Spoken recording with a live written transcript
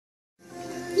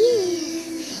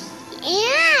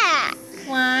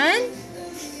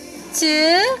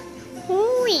2,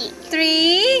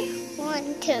 3.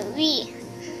 1, 2, 3.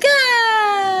 Go!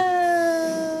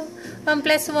 1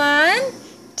 plus 1.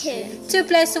 2. 2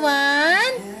 plus 1.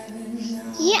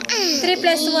 Yeah. 3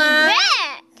 plus 1. Red.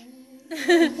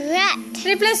 Red.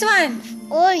 3 plus 1.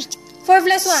 Orange. 4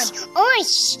 plus 1.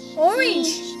 Orange. Orange.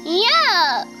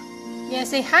 Yeah. Yeah,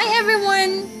 say hi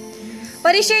everyone.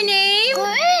 What is your name?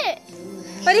 Good.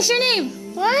 What is your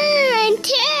name? 1,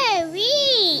 2,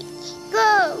 3.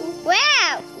 Go.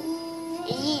 Wow.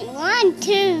 1, 2,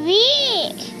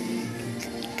 3.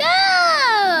 Go.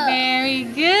 Very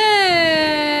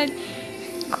good.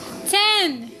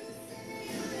 10.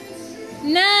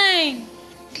 9.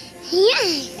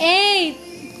 Yeah. 8.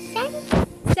 7.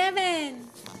 7.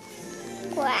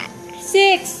 Wow.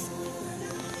 6.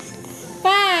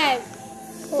 5.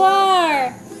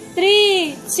 4.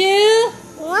 3. 2.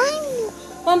 1.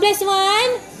 1 plus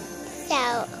 1.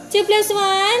 So. 2 plus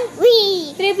 1.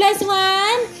 3. 3 plus 1.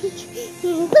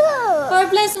 Go. 4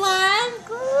 plus 1.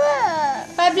 Go.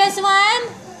 5 plus 1.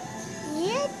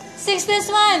 Yes. 6 plus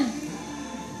 1.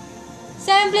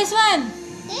 7 plus 1.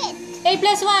 8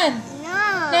 plus 1.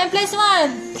 No. 9 plus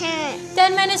 1. 10.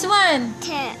 10 minus 1.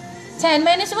 10. 10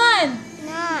 minus 1.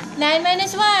 No. 9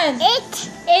 minus 1. 8.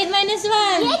 8 minus 1.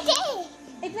 Yes.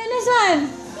 8 minus 1.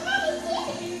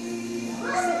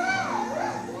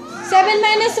 7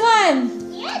 minus 1.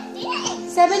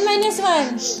 7 minus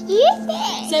 1.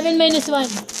 Yes. 7 minus 1.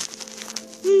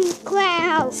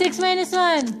 Wow. 6 minus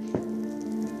 1.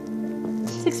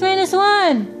 6 minus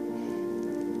 1.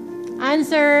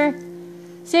 Answer.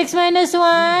 6 minus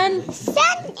 1.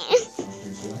 Sun.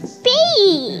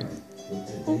 B.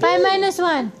 5 minus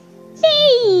 1.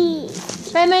 B.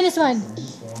 5 minus 1.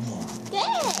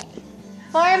 Good.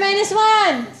 4 minus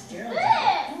 1.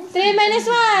 3 minus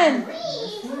 1.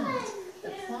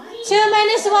 2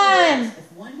 minus 1.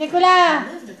 Nicola.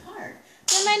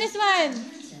 2 minus 1.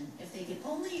 If they could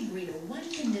only agree to one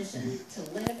condition to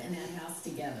live in that house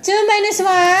together. 2 minus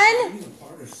 1.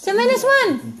 2 minus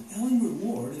 1.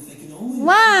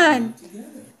 1.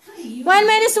 1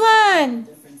 minus 1.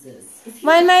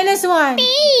 1 minus 1.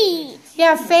 B.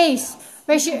 Yeah, face.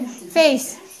 Where's your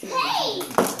face? Hey.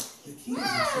 The key is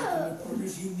accepting your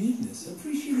partner's uniqueness,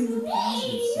 appreciating their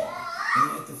positive side, and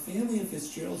like the family of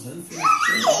Fitzgerald's unfinished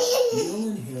children, you'll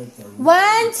inherit the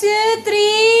 1, 2, 3.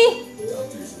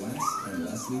 Doctors Les and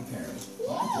Leslie Parrish,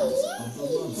 authors of The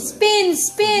Love Book. Spin,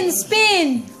 spin,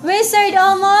 spin. Wizard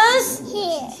almost.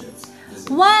 Here.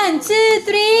 1, 2,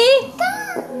 3. Go.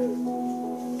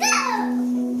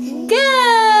 Go!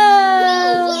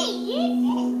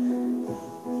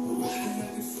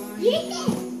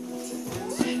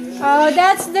 Oh,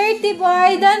 that's dirty,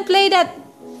 boy. Don't play that.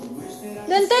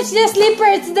 Don't touch the slipper.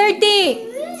 It's dirty.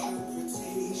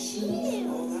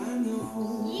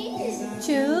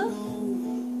 2.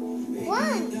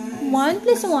 1. 1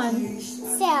 plus 1.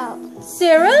 So.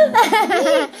 0?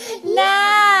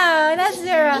 No, not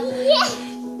 0.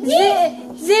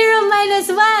 0 minus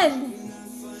 1.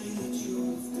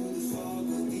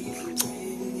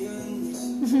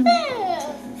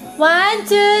 1,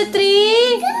 2,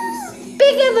 3.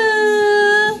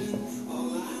 Peekaboo.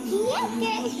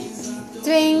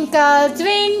 Twinkle,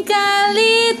 twinkle,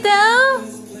 little.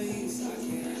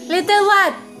 Little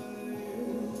what?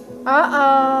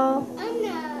 Uh-oh.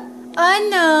 Oh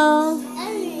no.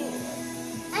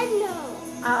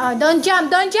 Uh-oh. Don't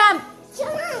jump, don't jump.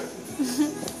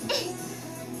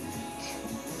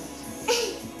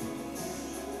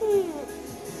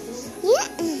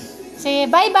 Say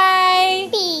bye-bye.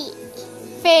 B.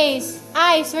 Face.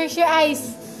 Eyes. Where's your eyes?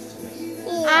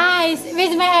 Eyes.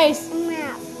 Where's my eyes?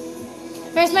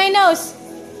 Where's my nose?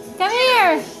 Come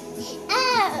here.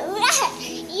 Oh,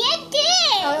 you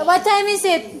did. What time is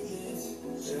it?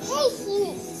 Hey,